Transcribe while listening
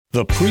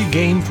The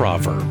pregame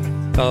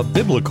proverb, a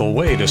biblical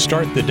way to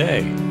start the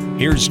day.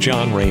 Here's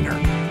John Rayner.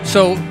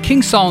 So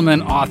King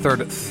Solomon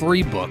authored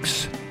 3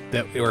 books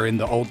that were in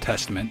the Old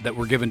Testament that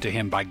were given to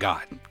him by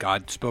God.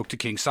 God spoke to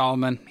King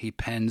Solomon. He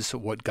pens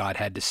what God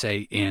had to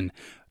say in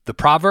the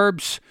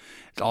Proverbs,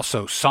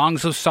 also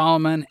Songs of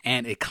Solomon,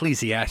 and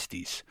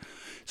Ecclesiastes.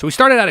 So we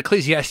started out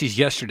Ecclesiastes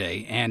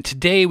yesterday, and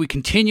today we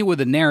continue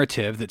with a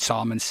narrative that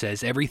Solomon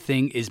says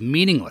everything is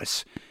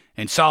meaningless.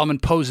 And Solomon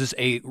poses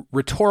a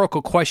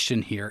rhetorical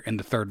question here in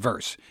the 3rd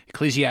verse.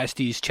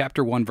 Ecclesiastes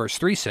chapter 1, verse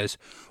 3 says,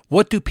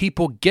 "What do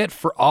people get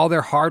for all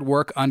their hard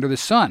work under the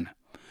sun?"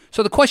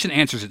 So the question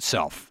answers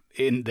itself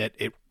in that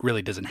it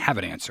really doesn't have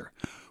an answer.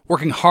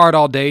 Working hard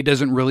all day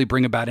doesn't really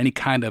bring about any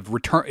kind of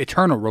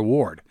eternal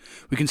reward.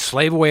 We can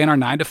slave away in our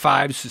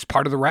 9-to-5s as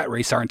part of the rat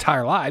race our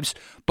entire lives,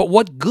 but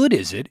what good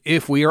is it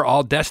if we are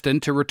all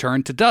destined to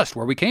return to dust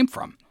where we came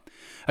from?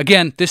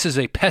 Again, this is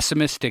a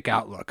pessimistic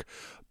outlook,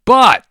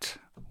 but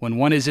when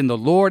one is in the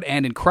Lord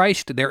and in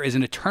Christ, there is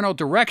an eternal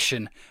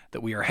direction that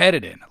we are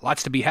headed in.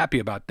 Lots to be happy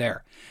about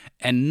there.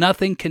 And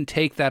nothing can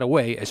take that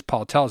away, as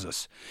Paul tells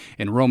us.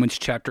 In Romans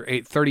chapter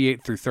 8,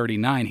 38 through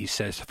 39, he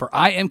says, "For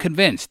I am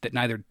convinced that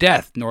neither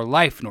death, nor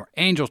life, nor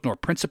angels, nor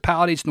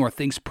principalities, nor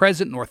things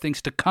present, nor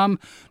things to come,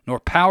 nor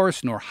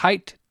powers, nor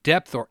height,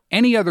 depth, or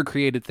any other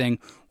created thing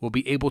will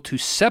be able to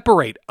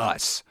separate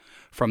us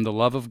from the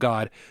love of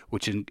God,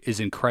 which is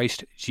in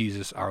Christ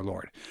Jesus our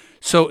Lord."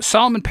 So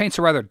Solomon paints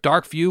a rather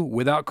dark view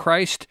without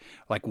Christ.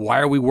 Like, why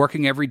are we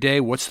working every day?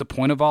 What's the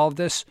point of all of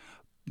this?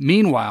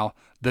 Meanwhile,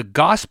 the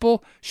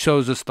gospel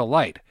shows us the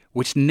light,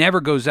 which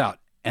never goes out,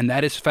 and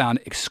that is found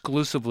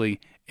exclusively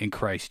in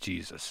Christ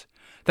Jesus.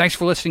 Thanks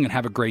for listening and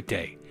have a great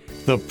day.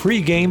 The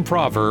pregame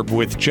proverb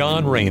with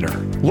John Rayner.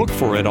 Look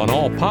for it on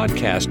all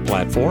podcast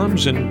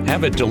platforms and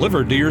have it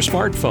delivered to your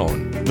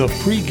smartphone. The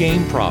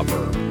pregame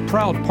proverb,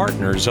 proud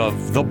partners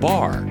of The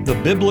Bar, the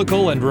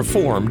Biblical and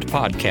Reformed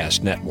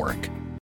Podcast Network.